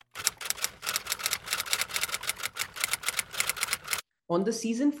On the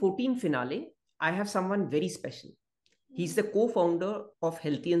season 14 finale, I have someone very special. He's the co-founder of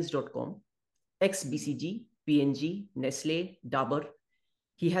healthians.com, ex-BCG, P&G, Nestle, Dabur.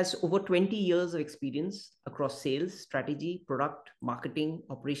 He has over 20 years of experience across sales, strategy, product, marketing,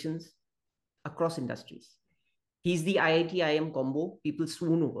 operations, across industries. He's the IIT-IM combo people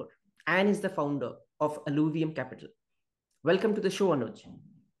swoon over and is the founder of Alluvium Capital. Welcome to the show, Anuj.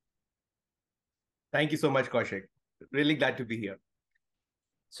 Thank you so much, Kaushik. Really glad to be here.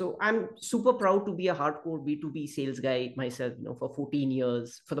 So I'm super proud to be a hardcore B2B sales guy myself. For 14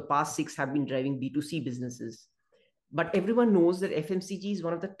 years, for the past 6, have been driving B2C businesses. But everyone knows that FMCG is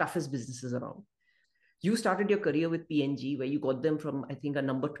one of the toughest businesses around. You started your career with P&G, where you got them from, I think, a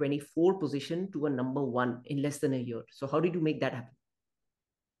number 24 position to a number 1 in less than a year. So how did you make that happen?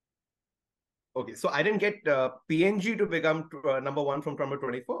 Okay, so I didn't get P&G to become number 1 from number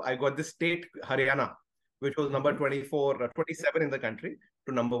 24. I got the state Haryana, which was number 24, 27 in the country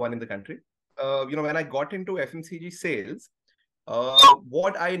to number 1 in the country. When I got into FMCG sales,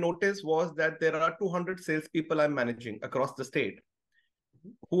 what I noticed was that there are 200 salespeople I'm managing across the state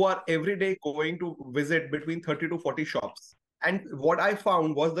who are every day going to visit between 30 to 40 shops. And what I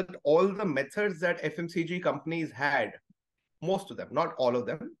found was that all the methods that FMCG companies had, most of them, not all of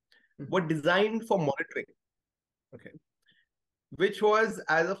them, were designed for monitoring. Okay. Which was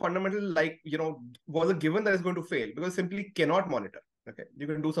as a fundamental, was a given that is going to fail because simply cannot monitor. Okay. You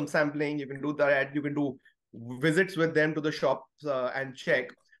can do some sampling, you can do that, you can do visits with them to the shops and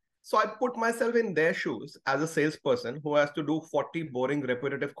check. So I put myself in their shoes as a salesperson who has to do 40 boring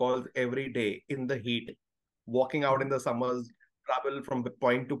repetitive calls every day in the heat, walking out in the summers, travel from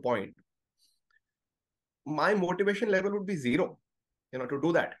point to point. My motivation level would be 0, to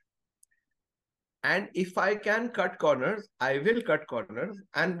do that. And if I can cut corners, I will cut corners,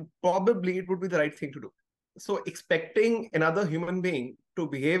 and probably it would be the right thing to do. So expecting another human being to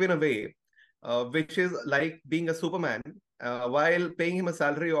behave in a way which is like being a Superman while paying him a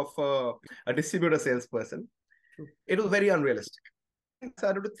salary of a distributor salesperson, it was very unrealistic. I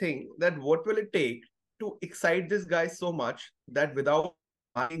started to think that what will it take to excite this guy so much that without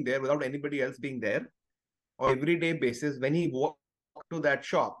being there, without anybody else being there, on everyday basis, when he walks to that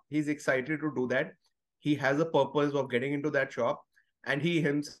shop, he's excited to do that. He has a purpose of getting into that shop, and he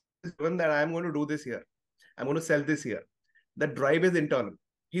himself is given that I'm going to do this here. I'm going to sell this here. The drive is internal.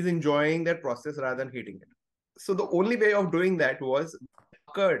 He's enjoying that process rather than hating it. So the only way of doing that was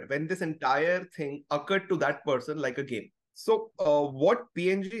occurred when this entire thing occurred to that person like a game. So what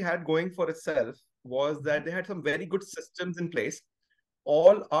P&G had going for itself was that they had some very good systems in place.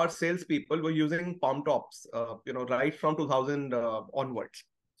 All our salespeople were using palm tops, right from 2000 onwards.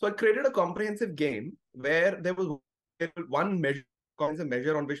 So I created a comprehensive game where there was one measure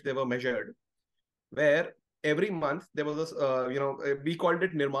on which they were measured, where every month there was this, we called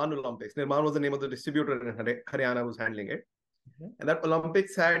it Nirman Olympics. Nirman was the name of the distributor in Haryana who was handling it. And that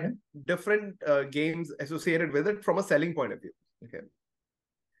Olympics had different games associated with it from a selling point of view. Okay.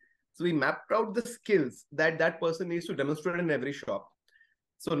 So we mapped out the skills that that person needs to demonstrate in every shop.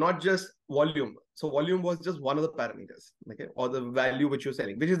 So not just volume. So volume was just one of the parameters, okay, or the value which you're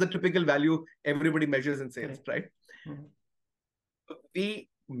selling, which is the typical value everybody measures in sales, right? We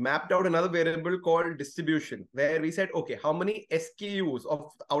mapped out another variable called distribution, where we said, okay, how many SKUs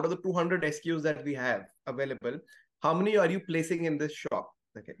out of the 200 SKUs that we have available, how many are you placing in this shop?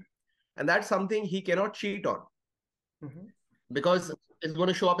 Okay. And that's something he cannot cheat on because it's going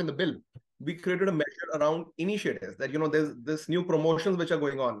to show up in the bill. We created a measure around initiatives that, there's this new promotions which are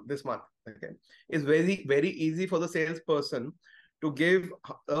going on this month. Okay. It's very, very easy for the salesperson to give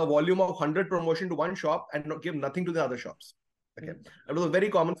a volume of 100 promotion to one shop and not give nothing to the other shops. Okay. It was a very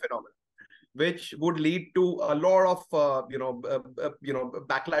common phenomenon, which would lead to a lot of,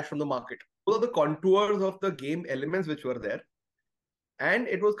 backlash from the market. Those are the contours of the game elements which were there. And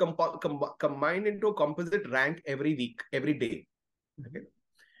it was combined into a composite rank every week, every day. Okay.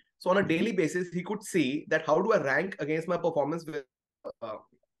 So on a daily basis, he could see that how do I rank against my performance with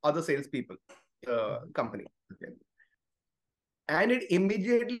other salespeople, company. Okay. And it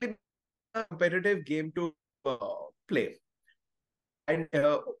immediately became a competitive game to play. And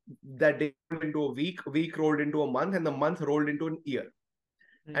that day rolled into a week rolled into a month, and the month rolled into an year.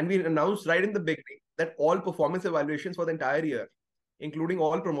 And we announced right in the beginning that all performance evaluations for the entire year, including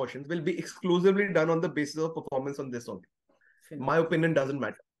all promotions, will be exclusively done on the basis of performance on this only. My opinion doesn't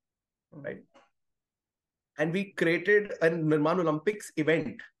matter. Right. And we created a Nirman Olympics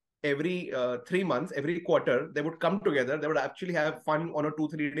event every 3 months, every quarter. They would come together. They would actually have fun on a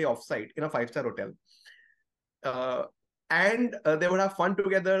 2-3 day offsite in a 5-star hotel. And they would have fun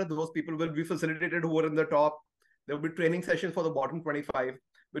together. Those people will be facilitated who were in the top. There will be training sessions for the bottom 25,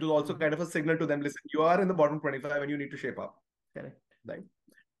 which will also kind of a signal to them, listen, you are in the bottom 25 and you need to shape up. Correct. Right.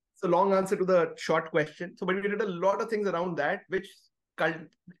 So long answer to the short question. So, but we did a lot of things around that, which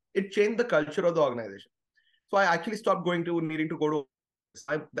it changed the culture of the organization. So I actually stopped needing to go to,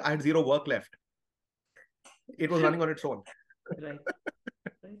 I had zero work left. It was running on its own. Right.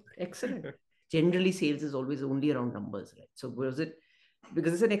 Right. Excellent. Generally, sales is always only around numbers, right? So was it,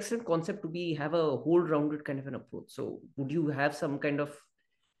 because it's an excellent concept to have a whole rounded kind of an approach. So would you have some kind of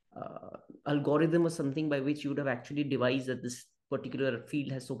algorithm or something by which you would have actually devised that this particular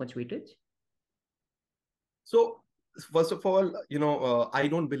field has so much weightage? So first of all, I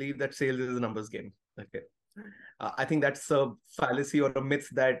don't believe that sales is a numbers game. Okay. I think that's a fallacy or a myth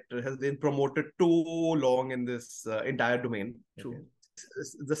that has been promoted too long in this entire domain. True. Okay.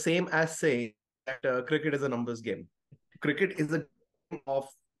 It's the same as saying that cricket is a numbers game. Cricket is a game of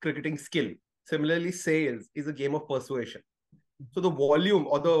cricketing skill. Similarly, sales is a game of persuasion. So the volume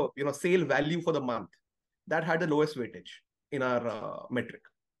or the sale value for the month, that had the lowest weightage in our metric.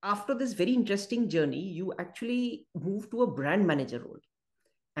 After this very interesting journey, you actually moved to a brand manager role.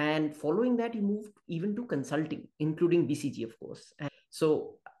 And following that, you moved even to consulting, including BCG, of course. And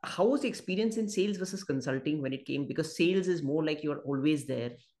so how was the experience in sales versus consulting when it came? Because sales is more like you're always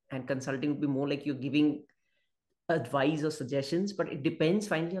there, and consulting would be more like you're giving advice or suggestions, but it depends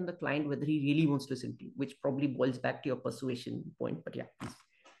finally on the client whether he really wants to listen to you, which probably boils back to your persuasion point. But yeah, please.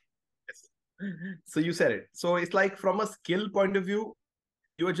 Yes. So you said it. So it's like from a skill point of view,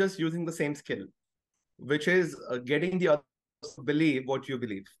 you are just using the same skill, which is getting the other to believe what you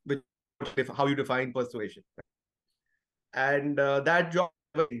believe, which how you define persuasion. And that job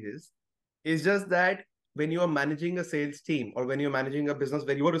is just that when you are managing a sales team or when you're managing a business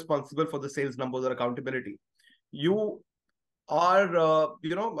where you are responsible for the sales numbers or accountability, you are,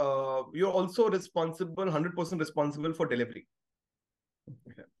 you're also responsible, 100% responsible for delivery.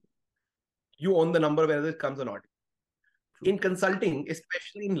 Okay. You own the number whether it comes or not. In consulting,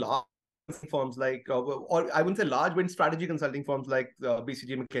 especially in large firms like, or I wouldn't say large, but in strategy consulting firms like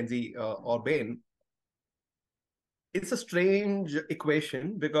BCG, McKinsey, or Bain, it's a strange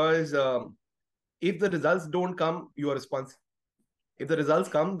equation because if the results don't come, you are responsible. If the results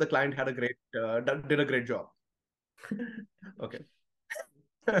come, the client did a great job. Okay.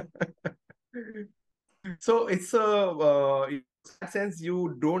 So it's in that sense,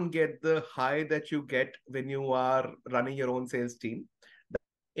 you don't get the high that you get when you are running your own sales team.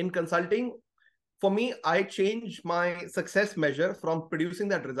 In consulting, for me, I changed my success measure from producing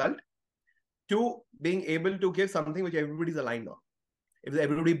that result to being able to give something which everybody's aligned on. If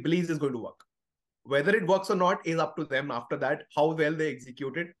everybody believes is going to work. Whether it works or not is up to them after that, how well they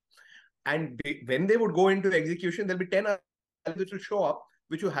execute it. And when they would go into execution, there'll be 10 which will show up,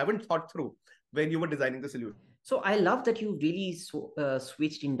 which you haven't thought through when you were designing the solution. So I love that you really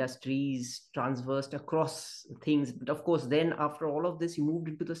switched industries, transversed across things. But of course, then after all of this, you moved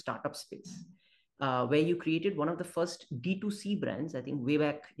into the startup space, where you created one of the first D2C brands, I think way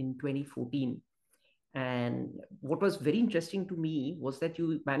back in 2014. And what was very interesting to me was that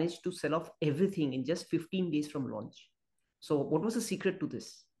you managed to sell off everything in just 15 days from launch. So what was the secret to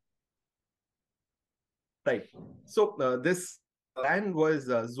this? Right. So this brand was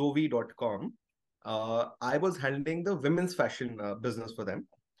Zovi.com. I was handling the women's fashion business for them,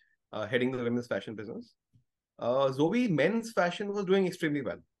 heading the women's fashion business. Zovi men's fashion was doing extremely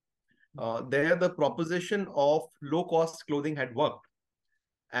well. There, the proposition of low-cost clothing had worked.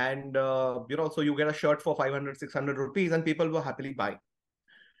 And, so you get a shirt for 500, 600 rupees and people were happily buying.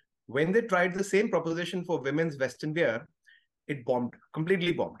 When they tried the same proposition for women's Western wear, it bombed,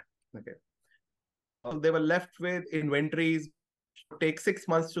 completely bombed. Okay. They were left with inventories take 6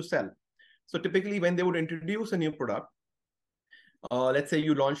 months to sell. So typically when they would introduce a new product, let's say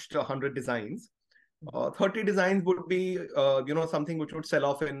you launched 100 designs, 30 designs would be, something which would sell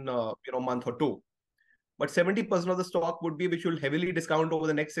off in, a month or two. But 70% of the stock would be which you'll heavily discount over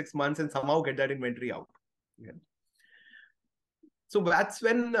the next 6 months and somehow get that inventory out. Yeah. So that's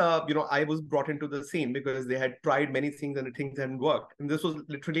when, I was brought into the scene because they had tried many things and the things hadn't worked. And this was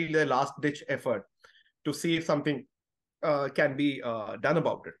literally their last ditch effort to see if something can be done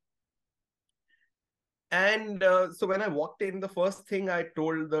about it. And so when I walked in, the first thing I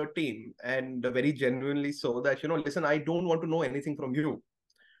told the team, and very genuinely so, that, listen, I don't want to know anything from you.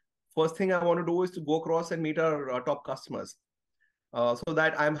 First thing I want to do is to go across and meet our top customers so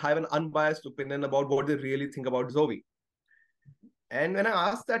that I have an unbiased opinion about what they really think about Zovi. And when I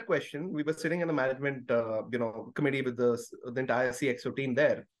asked that question, we were sitting in the management committee with the entire CXO team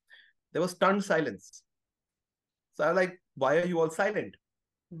there. There was stunned silence. So I was like, why are you all silent?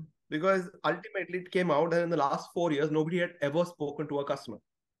 because ultimately it came out that in the last 4 years, nobody had ever spoken to a customer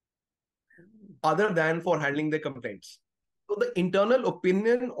other than for handling their complaints. So the internal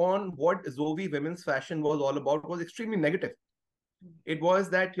opinion on what Zoe women's fashion was all about was extremely negative. It was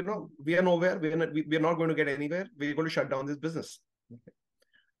that, we are nowhere, we are not going to get anywhere, we're going to shut down this business. Okay.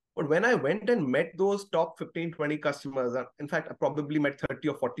 But when I went and met those top 15, 20 customers, in fact, I probably met 30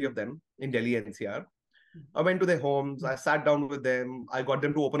 or 40 of them in Delhi NCR. I went to their homes, I sat down with them, I got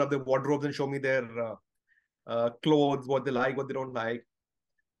them to open up their wardrobes and show me their clothes, what they like, what they don't like.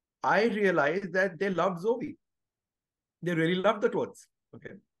 I realized that they loved Zoe. They really loved the clothes.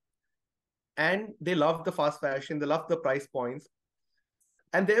 Okay. And they loved the fast fashion, they loved the price points.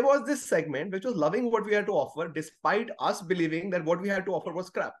 And there was this segment which was loving what we had to offer, despite us believing that what we had to offer was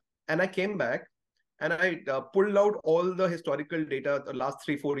crap. And I came back and I pulled out all the historical data, the last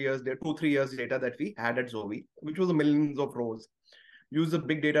 3-4 years, 2-3 years data that we had at Zoe, which was millions of rows. Used a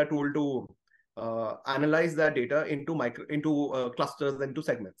big data tool to analyze that data into clusters and into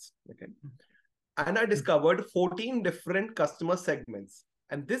segments. Okay. And I discovered 14 different customer segments.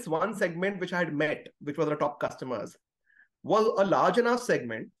 And this one segment which I had met, which was the top customers, was a large enough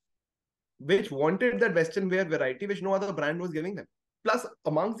segment which wanted that Western wear variety which no other brand was giving them. Plus,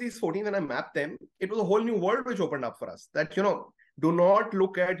 amongst these 14, when I mapped them, it was a whole new world which opened up for us. That, do not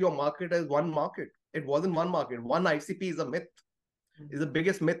look at your market as one market. It wasn't one market. One ICP is a myth. Is the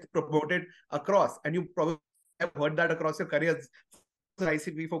biggest myth promoted across. And you probably have heard that across your careers.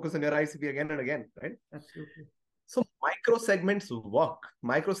 ICP, focus on your ICP again and again, right? Absolutely. So micro segments work.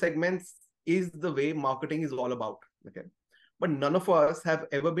 Micro segments is the way marketing is all about. Okay. But none of us have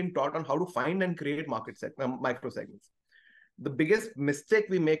ever been taught on how to find and create micro segments. The biggest mistake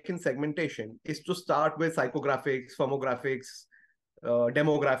we make in segmentation is to start with psychographics, firmographics,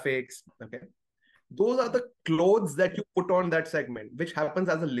 demographics. Okay. Those are the clothes that you put on that segment, which happens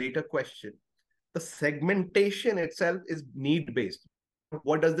as a later question. The segmentation itself is need-based.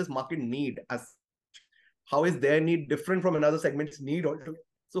 What does this market need? How is their need different from another segment's need altogether?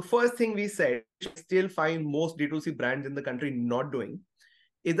 So first thing we said, which I still find most D2C brands in the country not doing,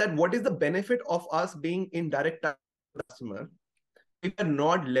 is that what is the benefit of us being in direct touch with the customer if we are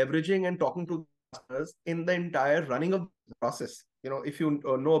not leveraging and talking to customers in the entire running of the process? If you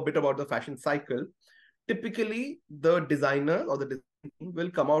know a bit about the fashion cycle, typically the designer or the design team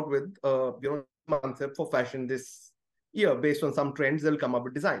will come out with concept for fashion this year based on some trends. They'll come up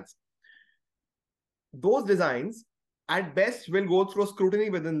with designs. Those designs at best will go through scrutiny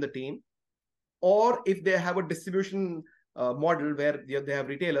within the team, or if they have a distribution model where they have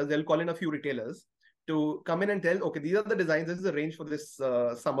retailers, they'll call in a few retailers to come in and tell, okay, these are the designs, this is the range for this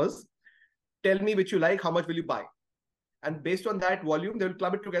summers, tell me which you like, how much will you buy? And based on that volume, they will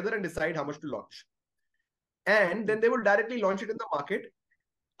club it together and decide how much to launch. And then they will directly launch it in the market.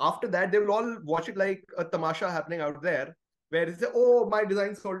 After that, they will all watch it like a tamasha happening out there, where they say, oh, my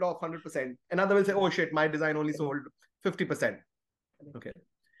design sold off 100%. Another will say, oh shit, my design only sold 50%. Okay.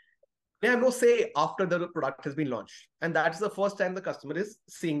 They have no say after the product has been launched. And that's the first time the customer is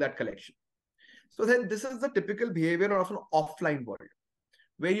seeing that collection. So then this is the typical behavior of an offline world,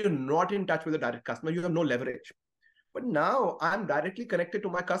 where you're not in touch with the direct customer, you have no leverage. But now I'm directly connected to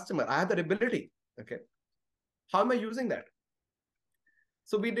my customer. I have that ability. Okay. How am I using that?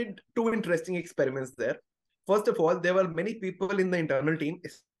 So we did 2 interesting experiments there. First of all, there were many people in the internal team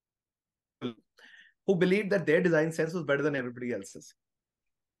who believed that their design sense was better than everybody else's.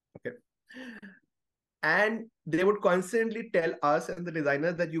 Okay. And they would constantly tell us and the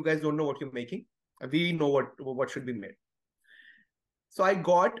designers that you guys don't know what you're making. We know what should be made. So I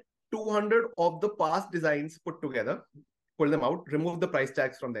got 200 of the past designs put together, pulled them out, removed the price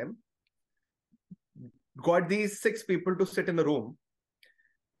tags from them, got these 6 people to sit in the room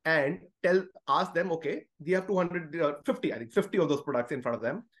and ask them, okay, we have 250, I think 50 of those products in front of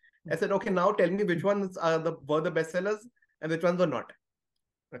them. I said, okay, now tell me which ones were the bestsellers and which ones were not.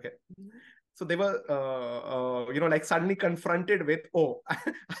 Okay. So they were, like suddenly confronted with, oh,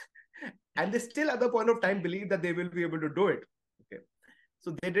 and they still at the point of time believe that they will be able to do it. Okay.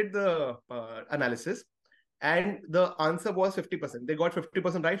 So they did the analysis and the answer was 50%. They got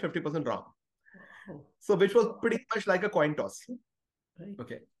 50% right, 50% wrong. So which was pretty much like a coin toss. Right.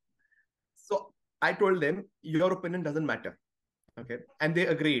 Okay. So I told them, your opinion doesn't matter. Okay. And they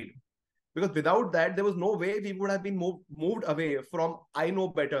agreed. Because without that, there was no way we would have been moved away from I know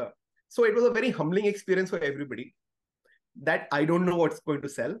better. So it was a very humbling experience for everybody that I don't know what's going to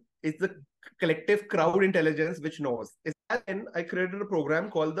sell. It's the collective crowd intelligence which knows. And I created a program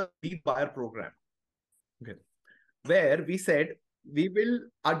called the Lead Buyer Program. Okay. Where we said,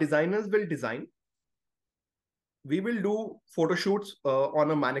 our designers will design, we will do photo shoots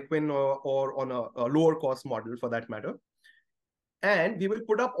on a mannequin or on a lower cost model for that matter. And we will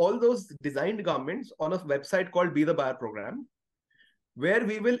put up all those designed garments on a website called Be the Buyer program, where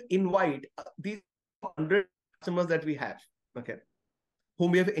we will invite these 100 customers that we have, okay,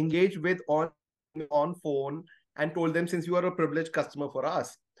 whom we have engaged with on phone and told them, since you are a privileged customer for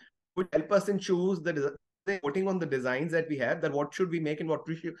us, would help us in choose the voting on the designs that we have, that what should we make and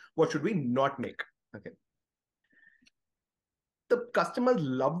what should we not make. Okay. The customers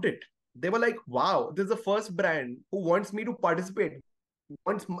loved it. They were like, wow, this is the first brand who wants me to participate,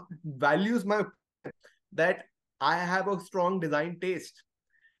 values my, that I have a strong design taste.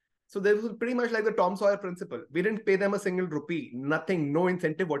 So this was pretty much like the Tom Sawyer principle. We didn't pay them a single rupee, nothing, no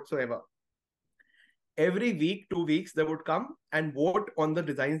incentive whatsoever. Every week, 2 weeks, they would come and vote on the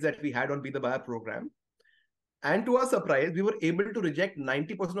designs that we had on Be the Buyer program. And to our surprise, we were able to reject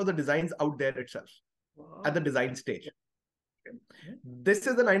 90% of the designs out there itself. Wow. At the design stage. Okay. This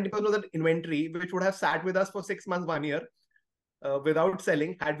is the 90% of the inventory which would have sat with us for 6 months, 1 year without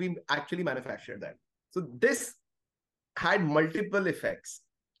selling had we actually manufactured that. So this had multiple effects.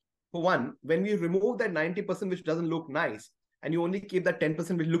 For one, when we remove that 90% which doesn't look nice and you only keep that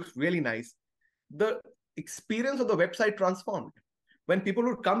 10% which looks really nice, the experience of the website transformed. When people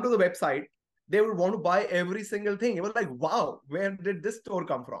would come to the website, they would want to buy every single thing. It was like, wow, where did this store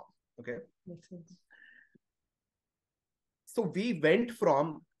come from? Okay. Makes sense. So we went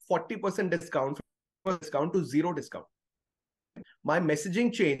from 40% discount to 0 discount. My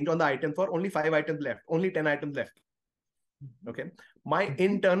messaging changed on the item for only 5 items left, only 10 items left. Okay. My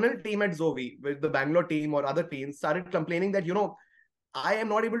internal team at Zoe, with the Bangalore team or other teams, started complaining that, I am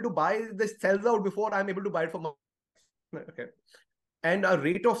not able to buy this, sells out before I'm able to buy it for my. Okay. And our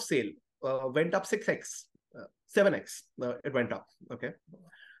rate of sale went up 6x, 7x. It went up. Okay.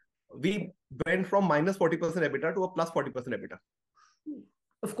 We went from minus 40% EBITDA to a plus 40% EBITDA.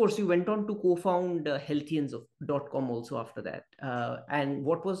 Of course, you went on to co-found healthians.com also after that. And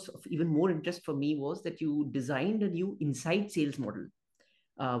what was of even more interest for me was that you designed a new inside sales model,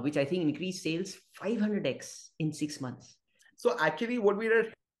 which I think increased sales 500x in 6 months. So actually what we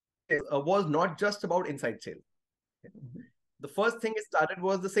did was not just about inside sales. Mm-hmm. The first thing it started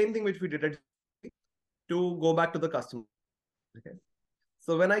was the same thing which we did to go back to the customer. Okay.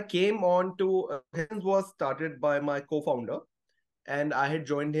 So when I came on to, was started by my co-founder, and I had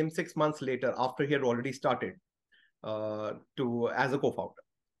joined him 6 months later after he had already started as a co-founder.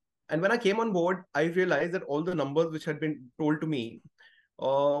 And when I came on board, I realized that all the numbers which had been told to me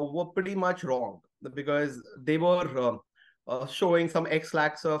were pretty much wrong, because they were showing some X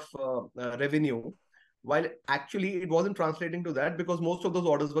lakhs of revenue, while actually it wasn't translating to that, because most of those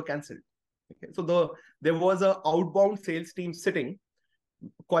orders were cancelled. Okay. So there was an outbound sales team sitting,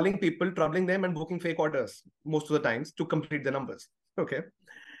 calling people, troubling them, and booking fake orders most of the times to complete the numbers. Okay.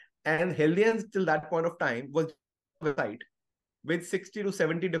 And Healthians till that point of time was a website with 60 to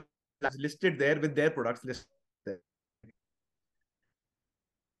 70 labs listed there with their products listed there.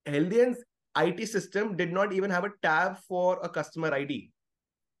 Healthians IT system did not even have a tab for a customer ID.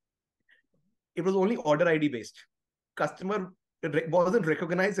 It was only order ID based. Customer wasn't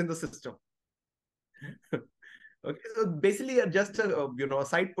recognized in the system. Okay, so basically just a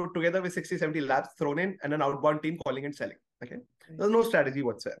site put together with 60, 70 labs thrown in and an outbound team calling and selling. Okay, there's no strategy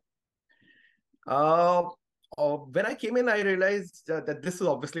whatsoever. When I came in, I realized that this is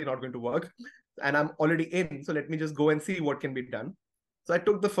obviously not going to work, and I'm already in. So let me just go and see what can be done. So I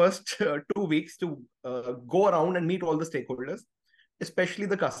took the first 2 weeks to go around and meet all the stakeholders, especially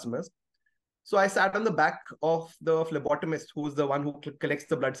the customers. So I sat on the back of the phlebotomist, who's the one who collects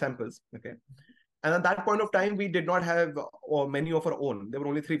the blood samples. Okay. And at that point of time, we did not have many of our own. There were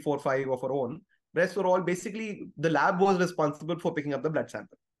only 3, 4, 5 of our own. The rest were all basically, the lab was responsible for picking up the blood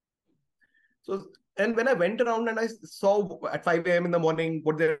sample. So, and when I went around and I saw at 5 a.m. in the morning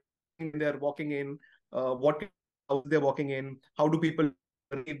what they're walking in, what house they're walking in, how do people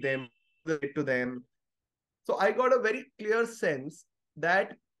receive them, to them. So I got a very clear sense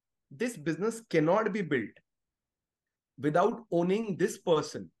that this business cannot be built without owning this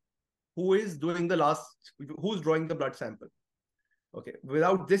person who is doing who's drawing the blood sample. Okay.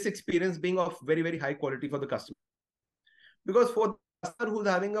 Without this experience being of very, very high quality for the customer. Because for the customer who's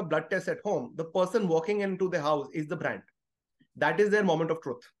having a blood test at home, the person walking into the house is the brand. That is their moment of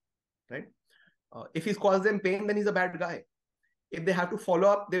truth, right? If he's caused them pain, then he's a bad guy. If they have to follow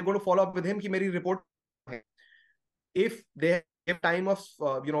up, they're going to follow up with him. He may report. If they have time of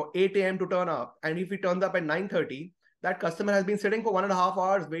 8 a.m. to turn up, and if he turns up at 9:30, that customer has been sitting for 1.5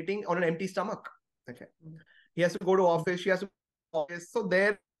 hours waiting on an empty stomach. Okay, he has to go to office. She has to go to office. So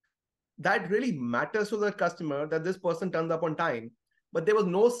there, that really matters to the customer, that this person turns up on time, but there was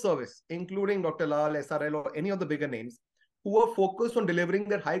no service, including Dr. Lal, SRL, or any of the bigger names, who were focused on delivering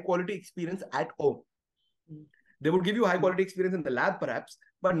that high quality experience at home. They would give you high quality experience in the lab, perhaps,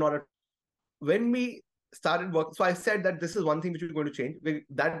 but not at. When we started work, so I said that this is one thing which we're going to change.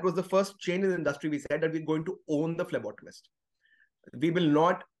 That was the first change in the industry. We said that we're going to own the phlebotomist. We will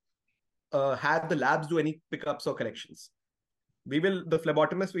not have the labs do any pickups or collections. The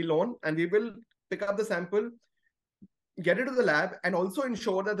phlebotomist will own, and we will pick up the sample, get it to the lab, and also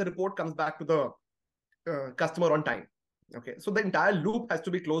ensure that the report comes back to the customer on time. Okay, so the entire loop has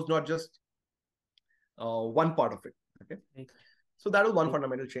to be closed, not just one part of it. Okay, right. So that was one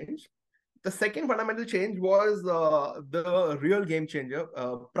fundamental change. The second fundamental change was the real game changer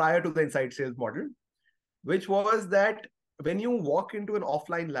prior to the inside sales model, which was that when you walk into an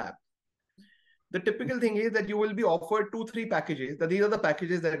offline lab, the typical thing is that you will be offered 2-3 packages. That these are the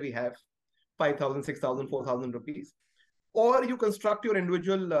packages that we have, 5,000, 6,000, 4,000 rupees. Or you construct your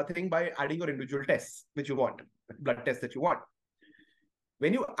individual thing by adding your individual tests, which you want, blood tests that you want.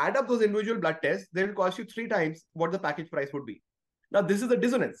 When you add up those individual blood tests, they will cost you 3 times what the package price would be. Now, this is the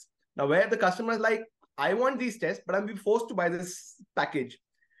dissonance. Now, where the customer is like, I want these tests, but I'm being forced to buy this package,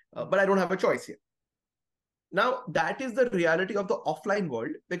 but I don't have a choice here. Now, that is the reality of the offline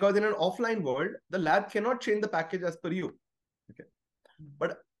world, because in an offline world, the lab cannot change the package as per you. Okay.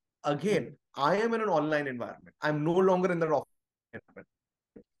 But again, I am in an online environment. I'm no longer in the offline environment.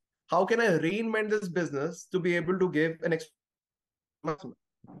 How can I reinvent this business to be able to give an extra? So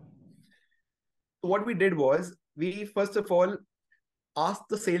what we did was, we first of all asked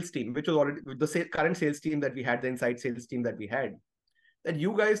the sales team, which was already the current sales team that we had, the inside sales team that we had, that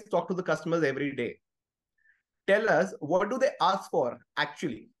you guys talk to the customers every day. Tell us, what do they ask for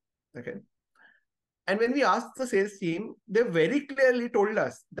actually? Okay. And when we asked the sales team, they very clearly told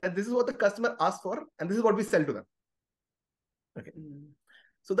us that this is what the customer asked for, and this is what we sell to them. Okay.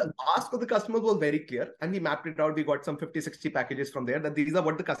 So the ask of the customers was very clear, and we mapped it out. We got some 50-60 packages from there, that these are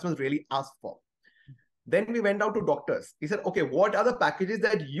what the customers really asked for. Then we went out to doctors. He said, okay, what are the packages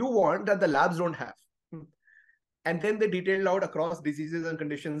that you want that the labs don't have? And then they detailed out across diseases and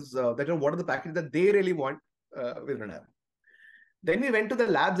conditions that what are the packages that they really want, we don't have. Then we went to the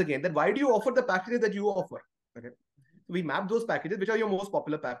labs again, that why do you offer the packages that you offer? Okay. We mapped those packages, which are your most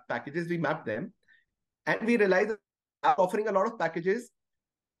popular packages. We mapped them, and we realized that offering a lot of packages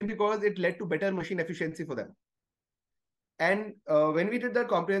because it led to better machine efficiency for them. And when we did that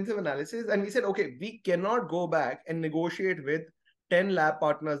comprehensive analysis, and we said, okay, we cannot go back and negotiate with 10 lab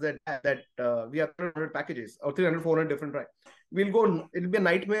partners that we have 300 packages or 300, 400 different, right? It'll be a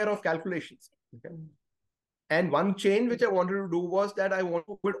nightmare of calculations. Okay. And one change which I wanted to do was that I want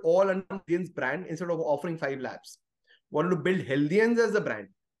to put all under Healthians brand instead of offering 5 labs. Wanted to build Healthians as a brand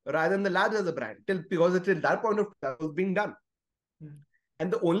rather than the labs as a brand, because until that point of time was being done.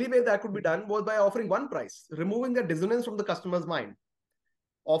 And the only way that could be done was by offering one price, removing the dissonance from the customer's mind.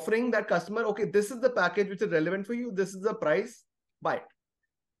 Offering that customer, okay, this is the package which is relevant for you. This is the price, buy it.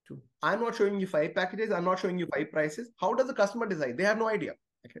 True. I'm not showing you 5 packages. I'm not showing you 5 prices. How does the customer decide? They have no idea.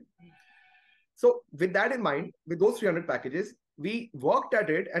 Okay. So with that in mind, with those 300 packages, we worked at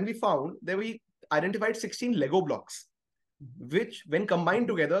it, and we found that we identified 16 Lego blocks, which when combined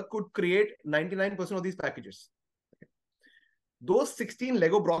together could create 99% of these packages. Okay. Those 16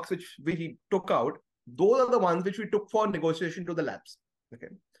 Lego blocks which we took out, those are the ones which we took for negotiation to the labs. Okay.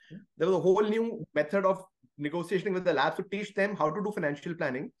 There was a whole new method of negotiating with the labs to teach them how to do financial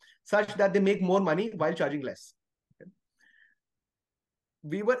planning such that they make more money while charging less.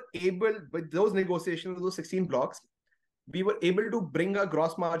 We were able, with those negotiations, those 16 blocks, we were able to bring our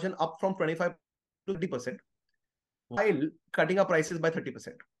gross margin up from 25 to 30% while cutting our prices by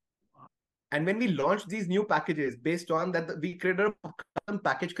 30%. And when we launched these new packages based on that, we created a custom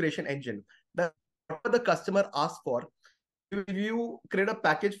package creation engine that whatever the customer asked for, we will create a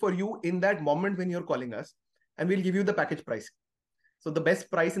package for you in that moment when you're calling us, and we'll give you the package price. So the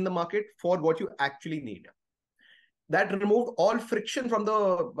best price in the market for what you actually need. That removed all friction from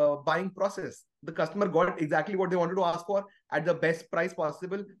the buying process. The customer got exactly what they wanted to ask for at the best price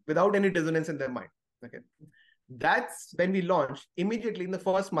possible without any dissonance in their mind. Okay. That's when we launched. Immediately in the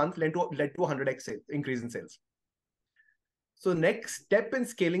first month led to 100x increase in sales. So next step in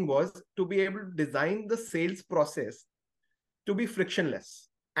scaling was to be able to design the sales process to be frictionless,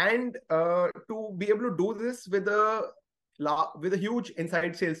 and to be able to do this with a huge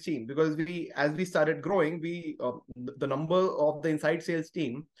inside sales team, because as we started growing, the number of the inside sales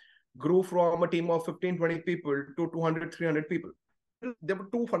team grew from a team of 15-20 people to 200-300 people. There were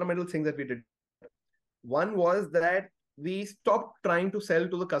 2 fundamental things that we did. One was that we stopped trying to sell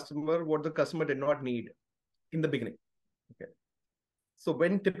to the customer what the customer did not need in the beginning. Okay. So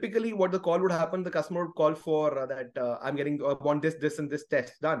when typically what the call would happen, the customer would call for I want this and this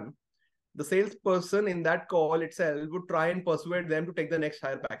test done. The salesperson in that call itself would try and persuade them to take the next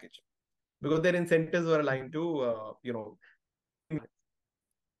higher package because their incentives were aligned to,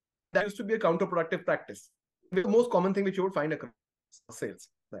 that used to be a counterproductive practice. The most common thing which you would find across sales.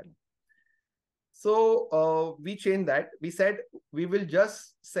 Right? So we changed that. We said we will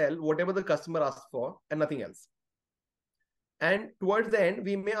just sell whatever the customer asks for and nothing else. And towards the end,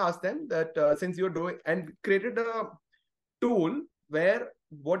 we may ask them that since you're doing, and created a tool where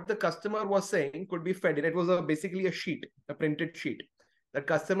what the customer was saying could be fed in. It was basically a sheet, a printed sheet that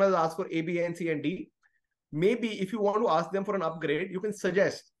customers ask for A, B, and C, and D. Maybe if you want to ask them for an upgrade, you can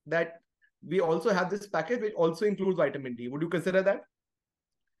suggest that we also have this package which also includes vitamin D. Would you consider that?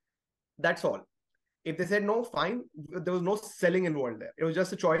 That's all. If they said no, fine. There was no selling involved there. It was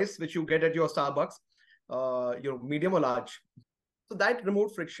just a choice which you get at your Starbucks, medium or large. So that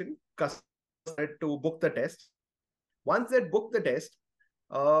removed friction. Customers had to book the test. Once they book the test,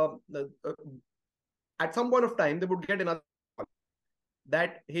 at some point of time, they would get another call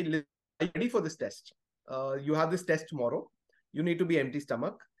that, hey, are you ready for this test? You have this test tomorrow. You need to be empty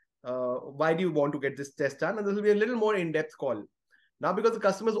stomach. Why do you want to get this test done? And this will be a little more in-depth call. Now, because the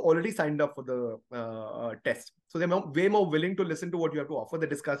customers already signed up for the test. So they're way more willing to listen to what you have to offer. They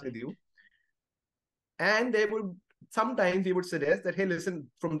discuss with you. And they would, sometimes we would suggest that, hey, listen,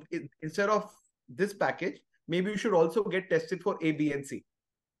 instead of this package, maybe you should also get tested for A, B, and C.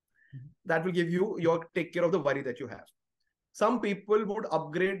 That will give you take care of the worry that you have. Some people would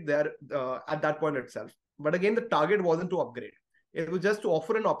upgrade their at that point itself. But again, the target wasn't to upgrade. It was just to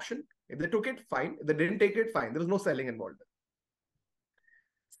offer an option. If they took it, fine. If they didn't take it, fine. There was no selling involved.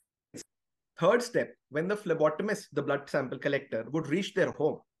 Third step, when the phlebotomist, the blood sample collector, would reach their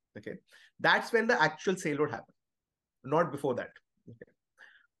home, okay, that's when the actual sale would happen, not before that. Okay.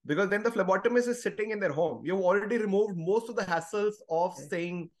 Because then the phlebotomist is sitting in their home. You've already removed most of the hassles of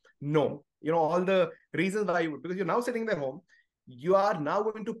saying no. All the reasons why you would, because you're now sitting in their home, you are now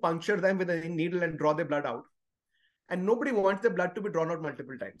going to puncture them with a needle and draw their blood out. And nobody wants the blood to be drawn out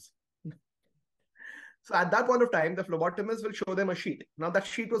multiple times. So at that point of time, the phlebotomist will show them a sheet. Now that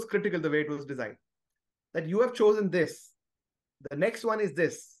sheet was critical the way it was designed. That you have chosen this. The next one is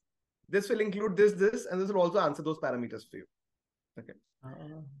this. This will include this, and this will also answer those parameters for you. Okay.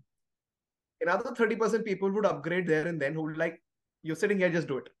 Another 30% people would upgrade there and then, who would like, you're sitting here, just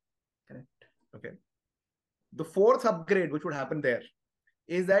do it. Correct. Okay. The fourth upgrade which would happen there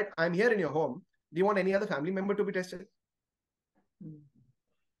is that I'm here in your home. Do you want any other family member to be tested?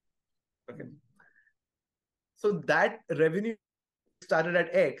 Okay. So that revenue started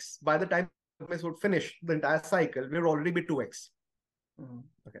at X. By the time this would finish the entire cycle, we would already be 2X.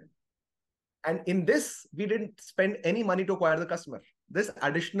 Okay. And in this, we didn't spend any money to acquire the customer. This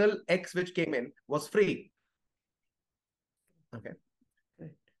additional X which came in was free. Okay.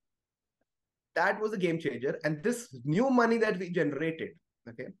 Right. That was a game changer. And this new money that we generated,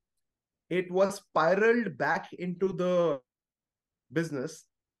 okay, it was spiraled back into the business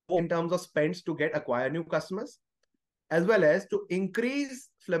in terms of spends to acquire new customers, as well as to increase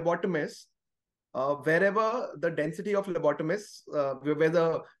phlebotomists wherever the density of phlebotomists, where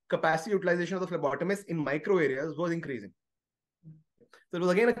the capacity utilization of the phlebotomists in micro areas was increasing. So it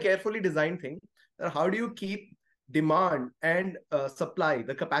was again a carefully designed thing. How do you keep demand and supply,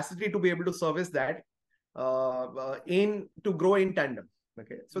 the capacity to be able to service that to grow in tandem?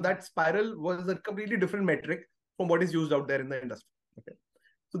 Okay, so that spiral was a completely different metric from what is used out there in the industry. Okay.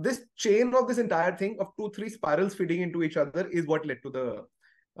 So this chain of this entire thing of 2-3 spirals feeding into each other is what led to the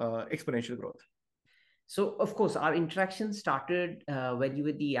exponential growth. So, of course, our interaction started when you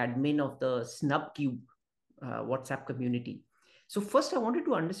were the admin of the SnubCube WhatsApp community. So first, I wanted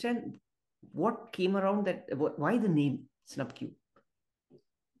to understand what came around that, why the name SnubCube?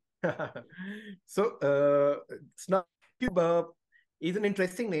 So, SnubCube is an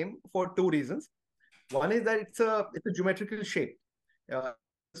interesting name for 2 reasons. One is that it's a geometrical shape.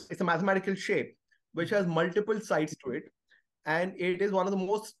 It's a mathematical shape which has multiple sides to it, and it is one of the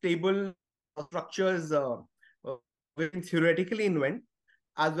most stable structures we can theoretically invent,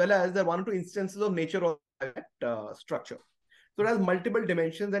 as well as the 1 or 2 instances of nature of that structure. So it has multiple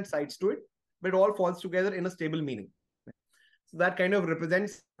dimensions and sides to it, but it all falls together in a stable meaning. So that kind of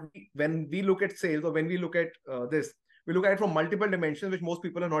represents, when we look at sales or when we look at this, we look at it from multiple dimensions, which most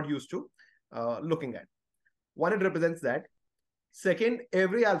people are not used to looking at. One, it represents that. Second,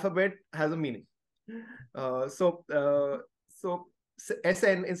 every alphabet has a meaning. So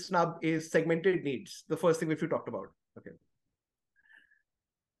SN in snub is segmented needs, the first thing which we talked about. Okay.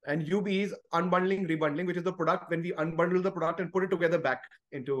 And UB is unbundling, rebundling, which is the product when we unbundle the product and put it together back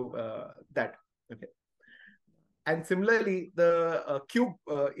into that. Okay. And similarly, the Cube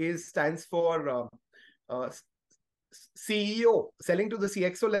stands for CEO, selling to the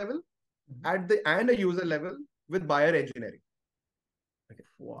CXO level and a user level with buyer engineering. Okay.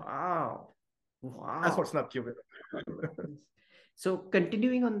 Wow. That's what SnapCube is. So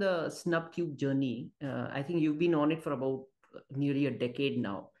continuing on the SnapCube journey, I think you've been on it for about nearly a decade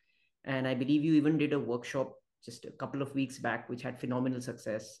now. And I believe you even did a workshop just a couple of weeks back, which had phenomenal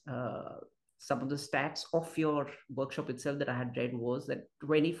success. Some of the stats of your workshop itself that I had read was that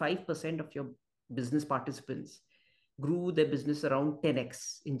 25% of your business participants grew their business around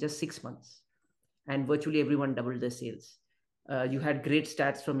 10x in just 6 months. And virtually everyone doubled their sales. You had great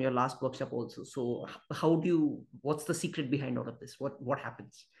stats from your last workshop also. So what's the secret behind all of this? What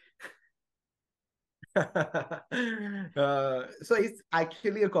happens? So it's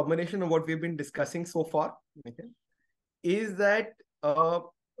actually a combination of what we've been discussing so far. Okay. Is that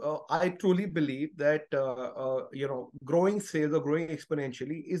I truly believe that growing sales or growing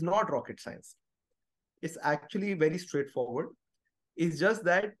exponentially is not rocket science. It's actually very straightforward. It's just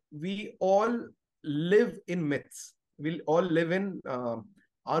that we all live in myths. We all live in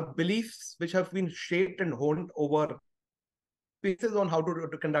our beliefs, which have been shaped and honed over pieces on how to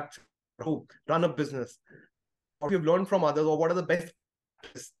conduct, to run a business. What you've learned from others, or what are the best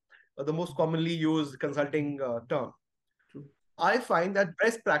practices, the most commonly used consulting term. True. I find that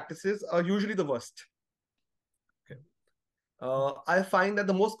best practices are usually the worst. Okay. I find that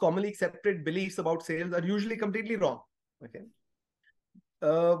the most commonly accepted beliefs about sales are usually completely wrong. Okay.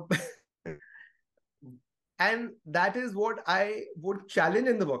 And that is what I would challenge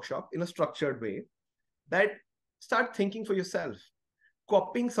in the workshop in a structured way, that start thinking for yourself.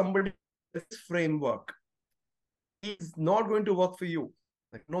 Copying somebody's framework is not going to work for you.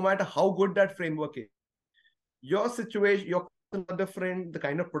 Like, no matter how good that framework is, your situation, your are different, the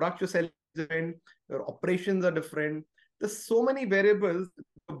kind of product you're selling is different, your operations are different. There's so many variables.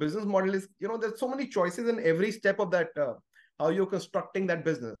 The business model is, there's so many choices in every step of that, how you're constructing that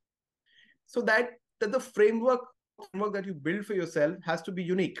business. So that the framework that you build for yourself has to be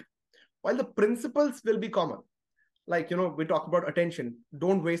unique, while the principles will be common. Like, we talk about attention.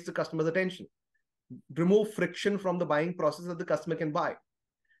 Don't waste the customer's attention. Remove friction from the buying process that the customer can buy.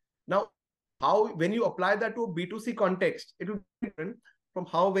 Now, when you apply that to a B2C context, it will be different from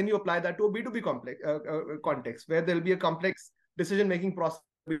how when you apply that to a B2B context, where there'll be a complex decision-making process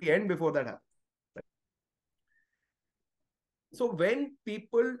at the end before that happens. So when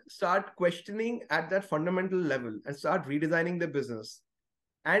people start questioning at that fundamental level and start redesigning their business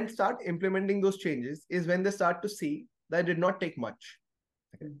and start implementing those changes, is when they start to see that it did not take much.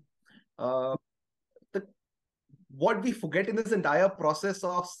 Okay. What we forget in this entire process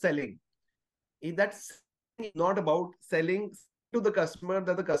of selling is that it's not about selling to the customer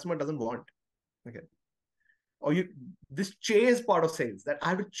that the customer doesn't want. Okay. Or this chase part of sales, that I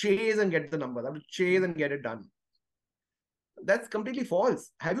have to chase and get the number, I have to chase and get it done. That's completely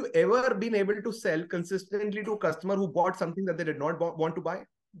false. Have you ever been able to sell consistently to a customer who bought something that they did not want to buy?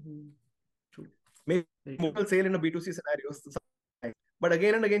 Mm-hmm. True. Maybe people sale in a B2C scenario, but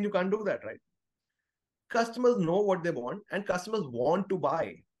again and again, you can't do that, right? Customers know what they want and customers want to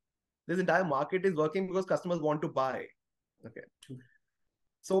buy. This entire market is working because customers want to buy. Okay. True.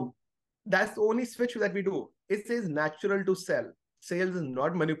 So that's the only switch that we do. It is natural to sell. Sales is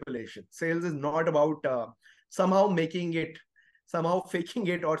not manipulation. Sales is not about somehow making it, somehow faking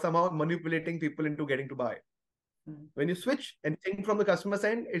it, or somehow manipulating people into getting to buy. Mm-hmm. When you switch and think from the customer's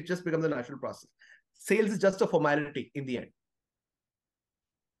end, it just becomes a natural process. Sales is just a formality in the end.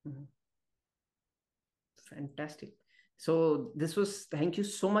 Mm-hmm. Fantastic. So thank you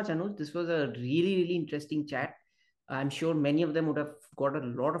so much, Anuj. This was a really, really interesting chat. I'm sure many of them would have got a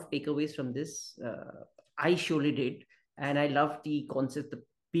lot of takeaways from this. I surely did. And I love the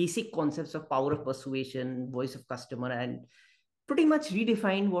basic concepts of power of persuasion, voice of customer, and pretty much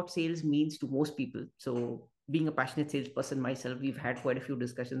redefine what sales means to most people. So being a passionate salesperson myself, we've had quite a few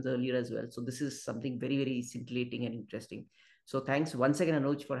discussions earlier as well. So this is something very, very scintillating and interesting. So thanks once again,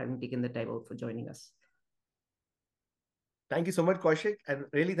 Anuj, for having taken the time out for joining us. Thank you so much, Kaushik. And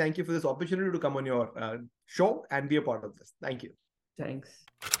really thank you for this opportunity to come on your show and be a part of this. Thank you. Thanks.